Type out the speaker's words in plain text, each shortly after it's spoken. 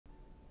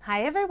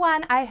Hi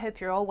everyone, I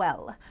hope you're all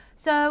well.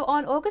 So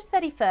on August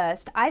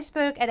 31st, I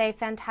spoke at a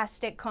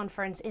fantastic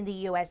conference in the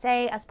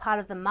USA as part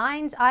of the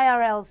Minds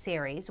IRL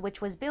series,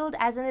 which was billed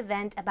as an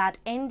event about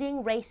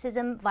ending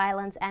racism,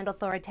 violence, and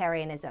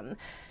authoritarianism.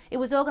 It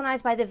was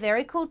organized by the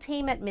very cool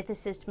team at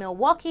MYTHICIST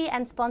Milwaukee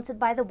and sponsored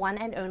by the one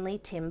and only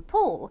Tim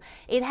Pool.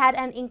 It had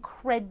an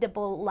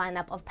incredible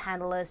lineup of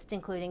panelists,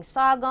 including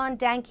Sargon,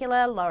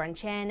 Dankula, Lauren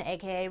Chen,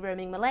 aka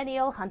Roaming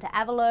Millennial, Hunter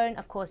Avalone,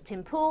 of course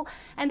Tim Pool,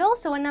 and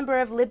also a number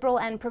of liberal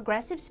and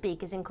progressive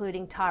speakers,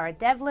 including Tara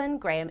Devlin,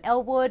 Graham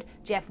Elwood,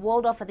 Jeff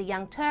Waldorf of the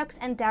Young Turks,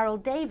 and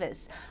Daryl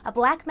Davis, a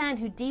black man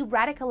who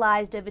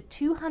de-radicalized over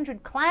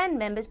 200 Klan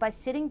members by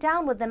sitting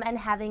down with them and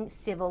having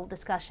civil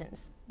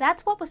discussions.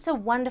 That's what was so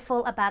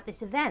wonderful about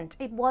this event.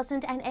 It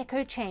wasn't an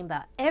echo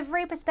chamber.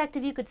 Every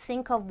perspective you could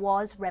think of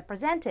was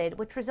represented,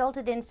 which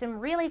resulted in some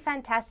really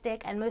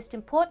fantastic and, most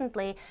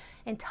importantly,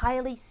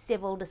 entirely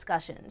civil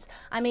discussions.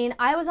 I mean,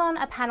 I was on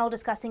a panel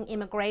discussing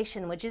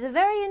immigration, which is a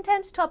very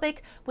intense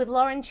topic, with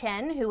Lauren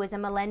Chen, who is a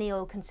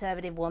millennial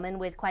conservative woman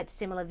with quite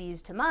similar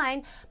views to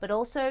mine, but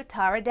also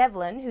Tara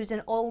Devlin, who's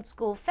an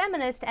old-school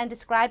feminist and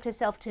described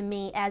herself to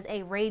me as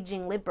a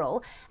raging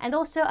liberal, and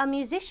also a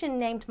musician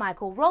named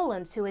Michael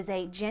Rowlands, who is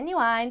a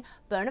genuine,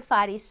 bona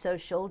fide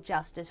social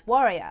justice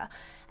warrior.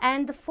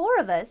 And the four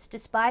of us,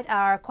 despite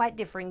our quite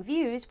differing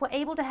views, were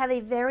able to have a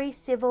very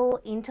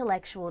civil,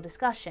 intellectual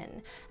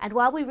discussion. And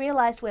while we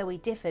realized where we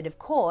differed, of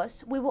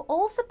course, we were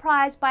all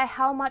surprised by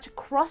how much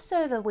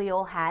crossover we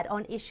all had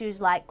on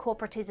issues like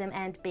corporatism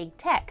and big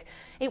tech.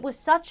 It was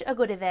such a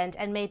good event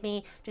and made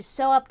me just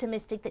so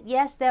optimistic that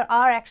yes, there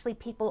are actually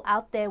people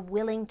out there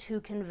willing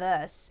to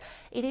converse.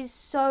 It is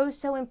so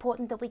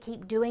important that we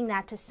keep doing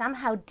that to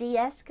somehow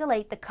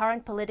de-escalate the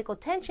current political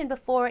tension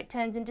before it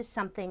turns into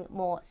something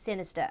more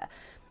sinister.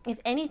 If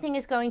anything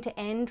is going to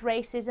end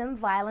racism,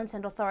 violence,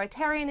 and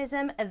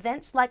authoritarianism,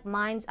 events like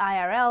Minds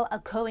IRL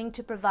are going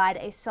to provide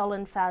a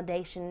solid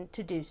foundation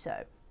to do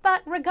so.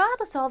 But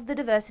regardless of the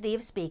diversity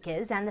of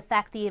speakers and the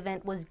fact the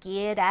event was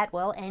geared at,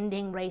 well,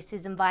 ending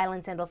racism,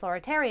 violence, and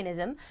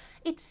authoritarianism,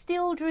 it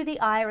still drew the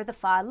ire of the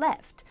far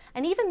left.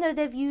 And even though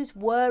their views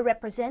were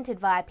represented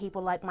via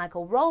people like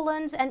Michael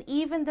Rowlands, and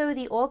even though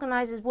the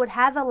organizers would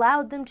have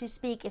allowed them to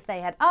speak if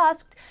they had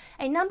asked,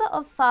 a number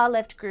of far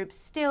left groups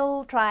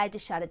still tried to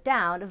shut it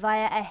down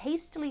via a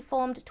hastily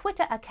formed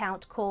Twitter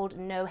account called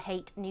No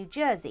Hate New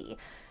Jersey.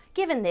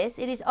 Given this,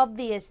 it is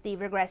obvious the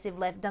regressive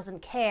left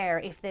doesn't care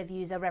if their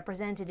views are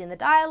represented in the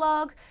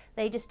dialogue,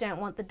 they just don't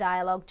want the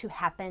dialogue to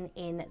happen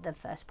in the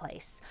first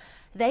place.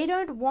 They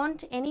don't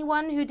want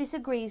anyone who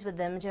disagrees with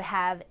them to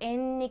have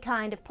any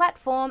kind of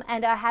platform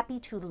and are happy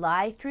to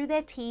lie through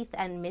their teeth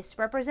and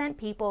misrepresent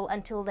people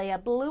until they are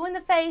blue in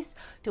the face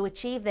to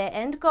achieve their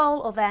end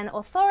goal of an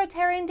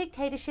authoritarian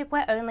dictatorship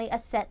where only a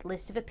set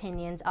list of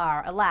opinions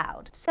are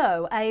allowed.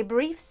 So, a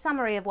brief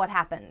summary of what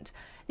happened.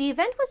 The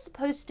event was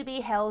supposed to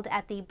be held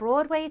at the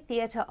Broadway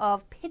Theatre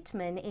of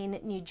Pitman in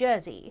New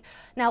Jersey.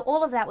 Now,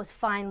 all of that was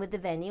fine with the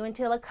venue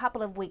until a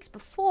couple of weeks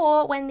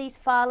before, when these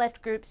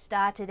far-left groups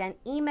started an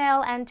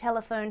email and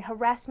telephone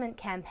harassment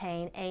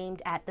campaign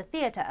aimed at the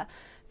theatre.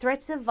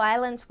 Threats of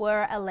violence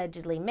were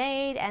allegedly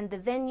made, and the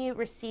venue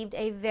received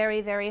a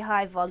very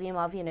high volume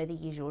of, the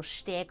usual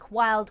shtick,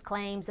 wild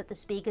claims that the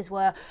speakers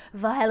were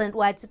violent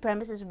white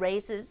supremacist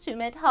racists who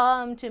meant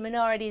harm to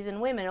minorities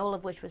and women, all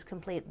of which was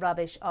complete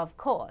rubbish, of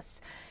course.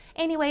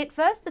 Anyway, at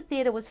first the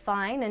theatre was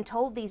fine and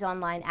told these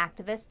online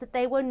activists that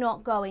they were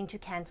not going to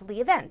cancel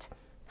the event.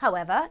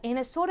 However, in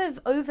a sort of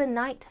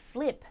overnight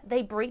flip,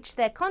 they breached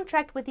their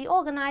contract with the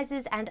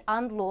organizers and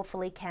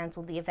unlawfully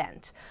cancelled the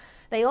event.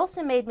 They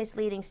also made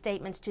misleading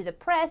statements to the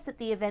press that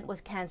the event was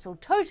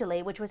cancelled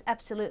totally, which was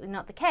absolutely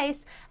not the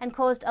case, and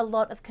caused a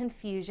lot of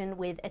confusion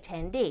with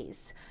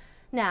attendees.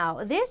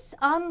 Now, this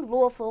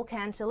unlawful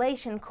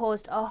cancellation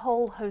caused a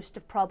whole host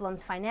of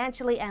problems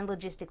financially and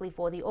logistically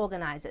for the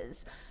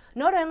organizers.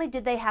 Not only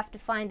did they have to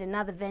find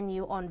another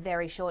venue on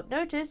very short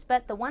notice,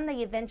 but the one they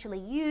eventually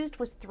used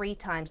was 3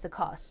 times the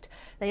cost.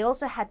 They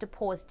also had to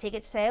pause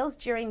ticket sales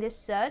during this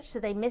surge, so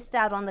they missed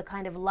out on the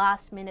kind of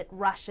last-minute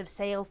rush of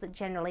sales that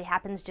generally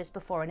happens just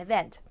before an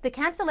event. The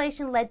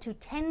cancellation led to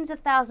tens of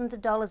thousands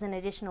of dollars in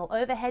additional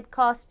overhead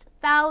costs,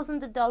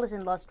 thousands of dollars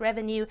in lost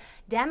revenue,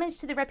 damage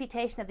to the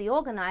reputation of the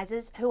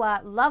organizers, who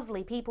are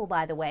lovely people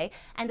by the way,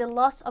 and a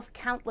loss of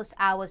countless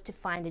hours to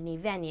find a new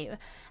venue.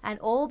 And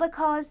all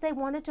because they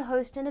wanted to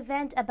host an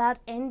event about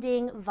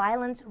ending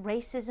violence,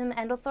 racism,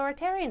 and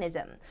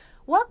authoritarianism.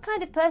 What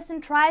kind of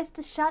person tries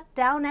to shut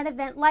down an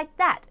event like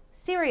that?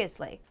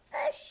 Seriously.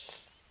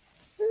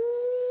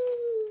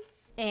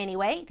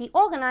 Anyway, the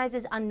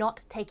organizers are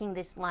not taking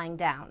this lying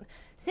down.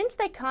 Since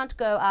they can't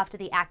go after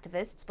the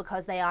activists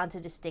because they aren't a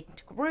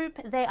distinct group,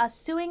 they are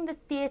suing the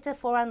theatre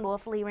for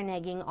unlawfully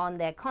reneging on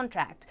their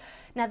contract.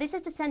 Now, this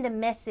is to send a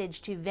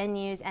message to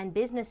venues and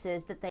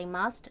businesses that they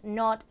must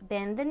not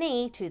bend the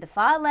knee to the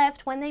far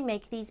left when they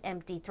make these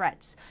empty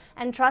threats.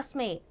 And trust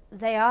me,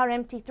 they are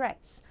empty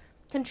threats.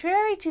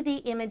 Contrary to the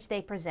image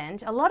they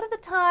present, a lot of the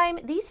time,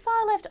 these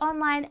far-left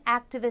online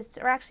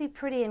activists are actually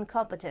pretty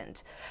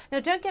incompetent. Now,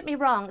 don't get me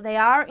wrong, they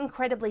are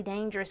incredibly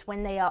dangerous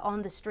when they are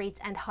on the streets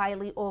and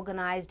highly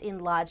organized in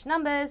large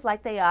numbers,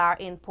 like they are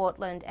in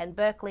Portland and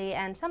Berkeley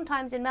and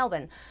sometimes in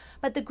Melbourne.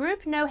 But the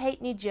group No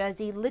Hate New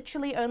Jersey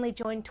literally only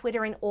joined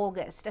Twitter in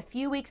August, a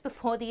few weeks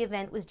before the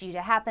event was due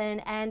to happen,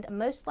 and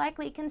most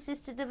likely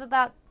consisted of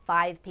about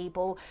 5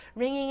 people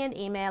ringing and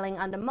emailing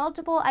under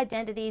multiple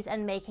identities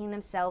and making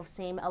themselves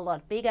seem a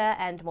lot bigger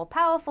and more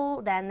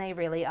powerful than they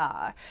really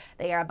are.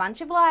 They are a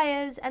bunch of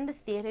liars, and the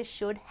theatre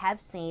should have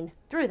seen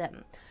through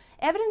them.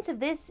 Evidence of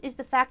this is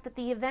the fact that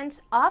the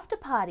event's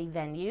after-party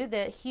venue,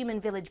 the Human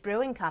Village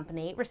Brewing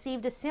Company,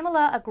 received a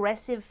similar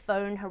aggressive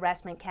phone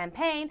harassment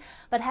campaign,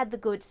 but had the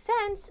good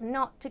sense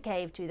not to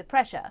cave to the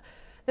pressure.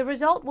 The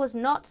result was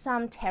not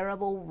some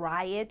terrible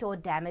riot or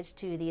damage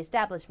to the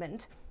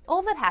establishment.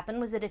 All that happened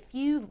was that a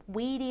few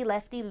weedy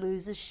lefty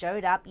losers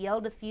showed up,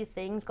 yelled a few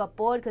things, got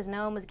bored because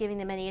no one was giving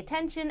them any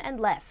attention, and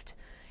left.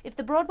 If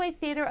the Broadway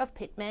Theatre of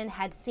Pitman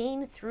had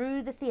seen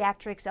through the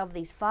theatrics of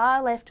these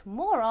far-left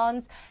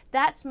morons,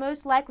 that's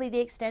most likely the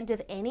extent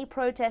of any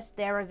protest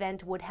their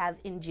event would have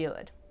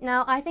endured.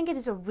 Now, I think it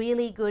is a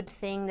really good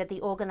thing that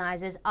the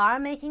organisers are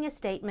making a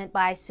statement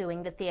by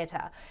suing the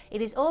theatre.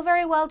 It is all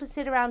very well to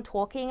sit around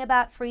talking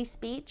about free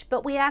speech,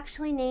 but we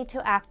actually need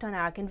to act on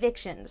our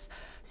convictions.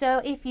 So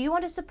if you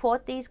want to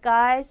support these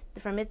guys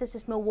from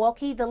MYTHICIST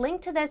Milwaukee, the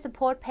link to their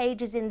support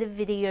page is in the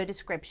video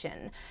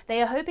description.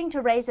 They are hoping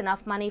to raise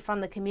enough money from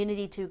the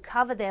community to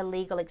cover their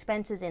legal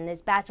expenses in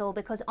this battle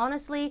because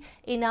honestly,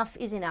 enough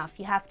is enough.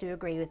 You have to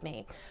agree with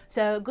me.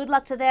 So good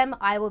luck to them.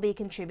 I will be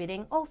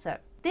contributing also.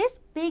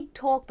 This big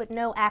talk but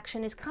no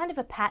action is kind of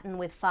a pattern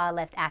with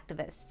far-left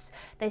activists.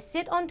 They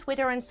sit on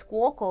Twitter and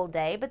squawk all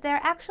day, but there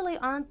actually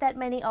aren't that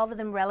many of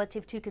them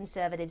relative to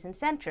conservatives and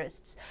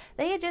centrists.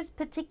 They are just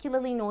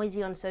particularly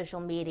noisy on social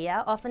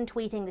media, often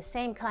tweeting the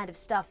same kind of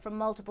stuff from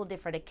multiple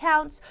different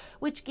accounts,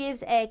 which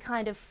gives a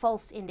kind of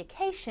false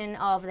indication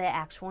of their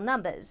actual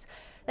numbers.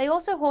 They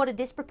also hoard a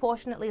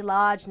disproportionately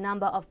large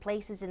number of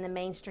places in the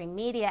mainstream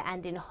media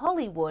and in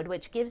Hollywood,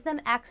 which gives them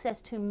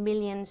access to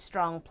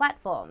million-strong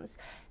platforms.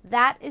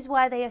 That is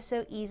why they are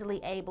so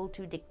easily able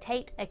to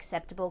dictate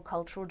acceptable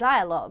cultural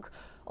dialogue.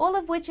 All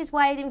of which is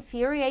why it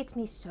infuriates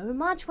me so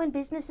much when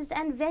businesses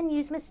and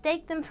venues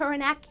mistake them for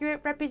an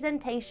accurate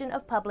representation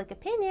of public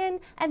opinion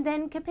and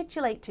then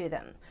capitulate to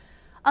them.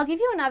 I'll give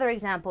you another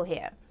example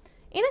here.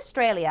 In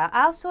Australia,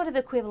 our sort of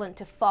equivalent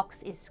to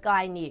Fox is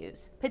Sky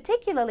News,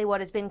 particularly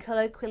what has been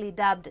colloquially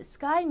dubbed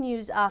Sky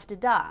News After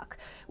Dark,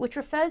 which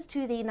refers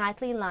to the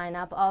nightly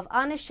lineup of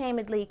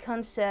unashamedly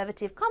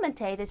conservative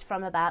commentators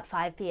from about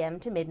 5 p.m.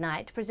 to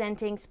midnight,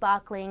 presenting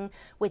sparkling,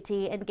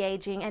 witty,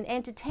 engaging, and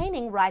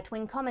entertaining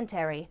right-wing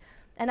commentary.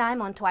 And I'm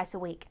on twice a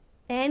week.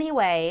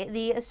 Anyway,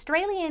 the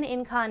Australian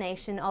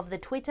incarnation of the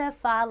Twitter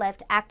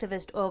far-left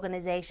activist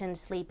organisation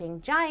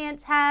Sleeping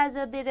Giants has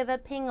a bit of a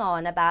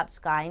ping-on about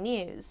Sky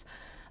News.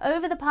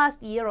 Over the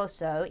past year or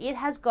so, it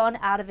has gone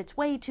out of its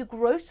way to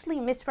grossly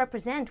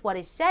misrepresent what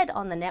is said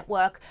on the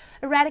network,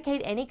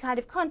 eradicate any kind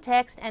of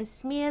context, and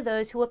smear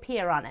those who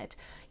appear on it.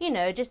 You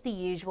know, just the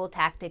usual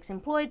tactics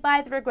employed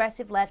by the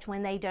regressive left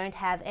when they don't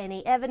have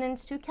any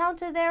evidence to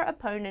counter their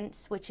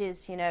opponents, which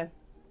is, you know,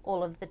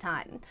 all of the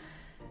time.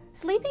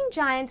 Sleeping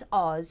Giants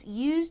Oz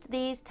used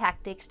these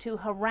tactics to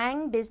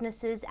harangue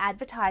businesses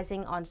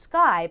advertising on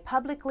Sky,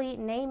 publicly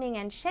naming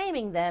and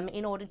shaming them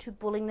in order to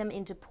bully them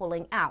into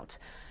pulling out.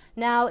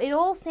 Now, it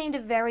all seemed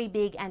very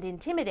big and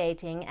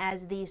intimidating,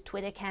 as these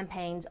Twitter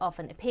campaigns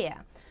often appear.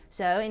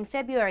 So, in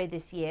February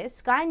this year,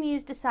 Sky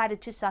News decided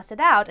to suss it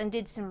out and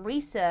did some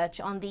research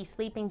on the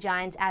Sleeping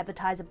Giants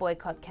advertiser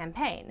boycott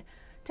campaign.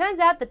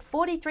 Turns out that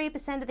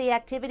 43% of the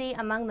activity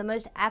among the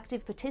most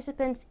active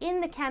participants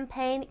in the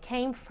campaign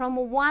came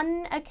from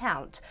one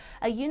account,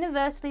 a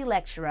university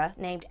lecturer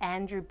named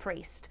Andrew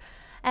Priest.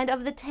 And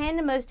of the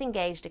 10 most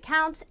engaged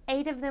accounts,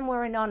 8 of them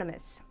were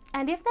anonymous.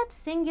 And if that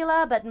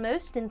singular but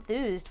most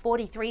enthused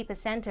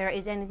 43%er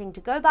is anything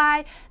to go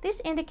by,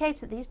 this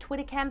indicates that these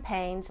Twitter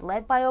campaigns,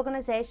 led by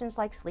organizations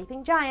like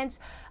Sleeping Giants,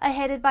 are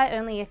headed by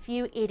only a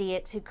few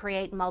idiots who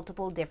create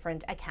multiple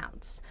different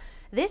accounts.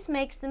 This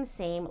makes them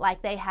seem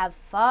like they have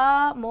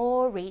far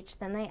more reach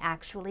than they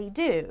actually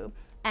do.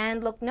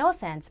 And look, no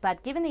offense,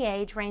 but given the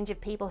age range of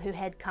people who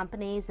head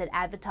companies that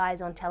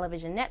advertise on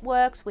television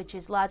networks, which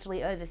is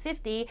largely over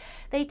 50,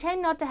 they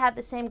tend not to have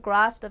the same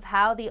grasp of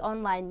how the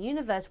online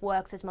universe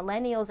works as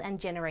millennials and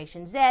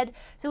Generation Z,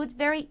 so it's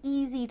very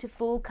easy to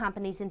fool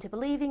companies into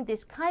believing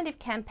this kind of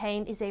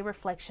campaign is a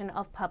reflection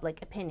of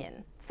public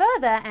opinion.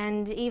 Further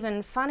and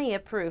even funnier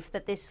proof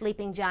that this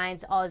Sleeping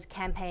Giants Oz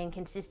campaign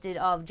consisted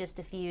of just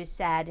a few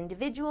sad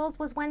individuals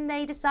was when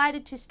they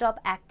decided to stop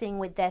acting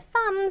with their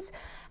thumbs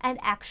and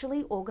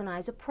actually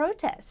organize a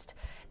protest.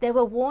 There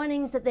were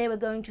warnings that they were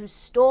going to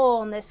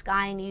storm the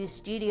Sky News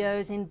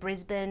studios in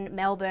Brisbane,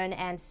 Melbourne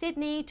and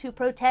Sydney to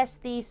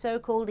protest the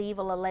so-called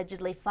evil,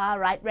 allegedly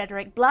far-right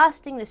rhetoric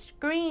blasting the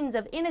screens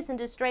of innocent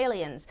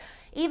Australians.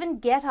 Even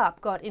Get Up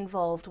got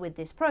involved with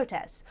this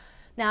protest.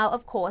 Now,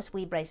 of course,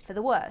 we braced for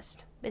the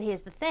worst. But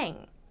here's the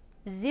thing.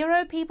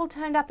 0 people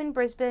turned up in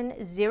Brisbane,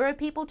 0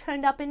 people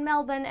turned up in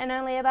Melbourne, and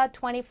only about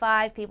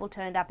 25 people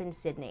turned up in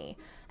Sydney.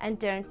 And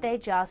don't they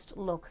just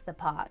look the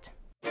part?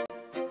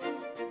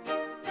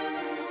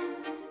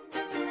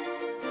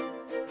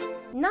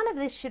 None of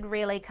this should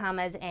really come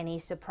as any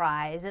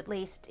surprise, at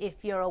least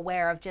if you're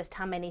aware of just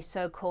how many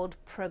so-called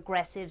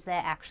progressives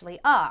there actually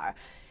are.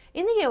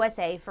 In the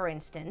USA, for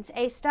instance,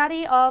 a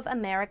study of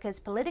America's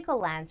political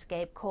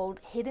landscape called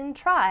Hidden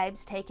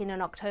Tribes, taken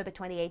in October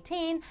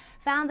 2018,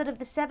 found that of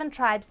the 7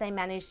 tribes they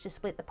managed to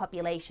split the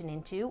population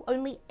into,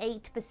 only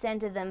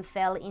 8% of them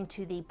fell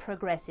into the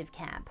progressive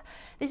camp.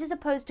 This is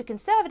opposed to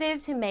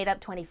conservatives, who made up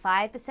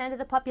 25% of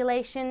the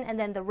population, and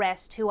then the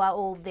rest, who are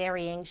all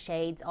varying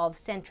shades of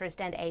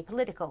centrist and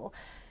apolitical.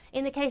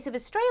 In the case of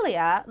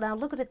Australia, now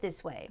look at it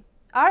this way.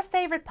 Our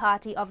favourite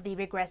party of the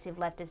regressive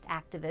leftist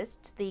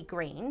activists, the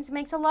Greens,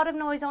 makes a lot of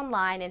noise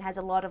online and has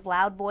a lot of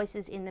loud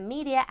voices in the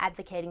media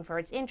advocating for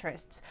its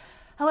interests.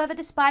 However,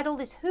 despite all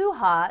this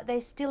hoo-ha, they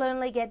still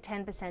only get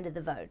 10% of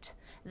the vote.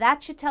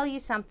 That should tell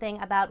you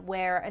something about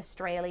where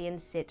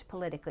Australians sit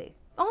politically.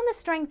 On the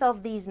strength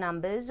of these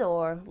numbers,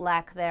 or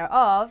lack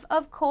thereof,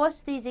 of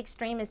course these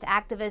extremist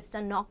activists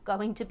are not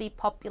going to be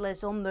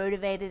populist or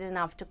motivated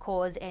enough to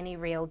cause any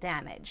real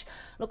damage.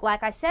 Look,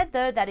 like I said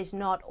though, that is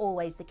not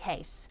always the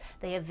case.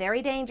 They are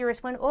very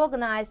dangerous when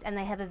organised, and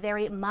they have a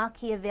very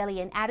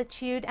Machiavellian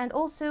attitude and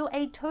also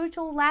a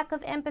total lack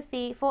of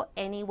empathy for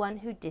anyone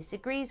who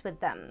disagrees with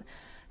them.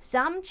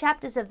 Some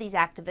chapters of these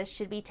activists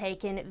should be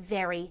taken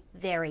very,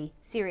 very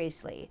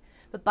seriously.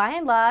 But by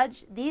and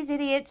large, these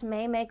idiots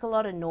may make a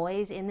lot of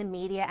noise in the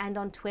media and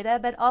on Twitter,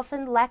 but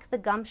often lack the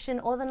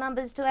gumption or the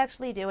numbers to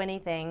actually do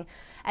anything.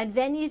 And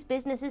venues,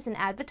 businesses and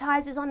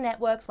advertisers on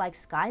networks like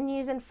Sky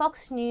News and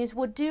Fox News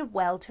would do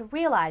well to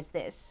realise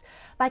this.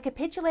 By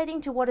capitulating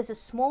to what is a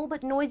small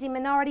but noisy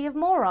minority of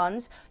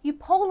morons, you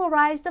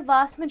polarise the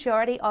vast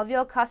majority of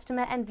your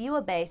customer and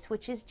viewer base,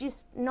 which is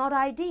just not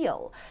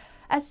ideal.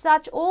 As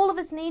such, all of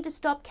us need to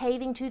stop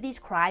caving to these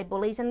cry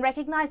bullies and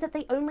recognise that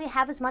they only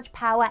have as much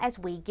power as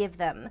we give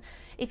them.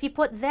 If you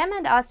put them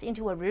and us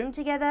into a room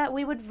together,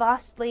 we would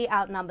vastly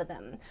outnumber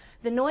them.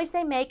 The noise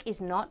they make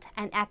is not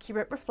an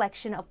accurate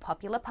reflection of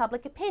popular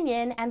public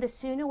opinion, and the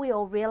sooner we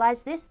all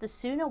realise this, the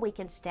sooner we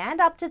can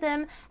stand up to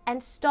them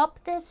and stop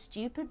their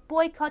stupid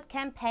boycott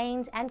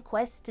campaigns and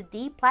quests to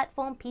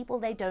deplatform people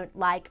they don't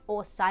like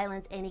or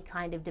silence any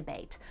kind of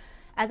debate.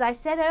 As I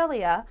said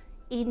earlier,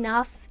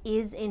 enough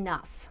is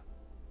enough.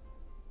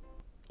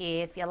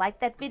 If you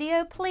liked that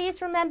video,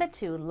 please remember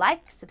to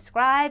like,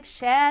 subscribe,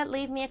 share,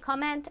 leave me a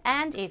comment,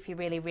 and if you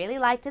really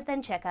liked it,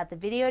 then check out the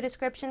video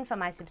description for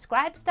my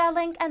Subscribe Star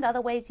link and other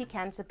ways you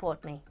can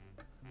support me.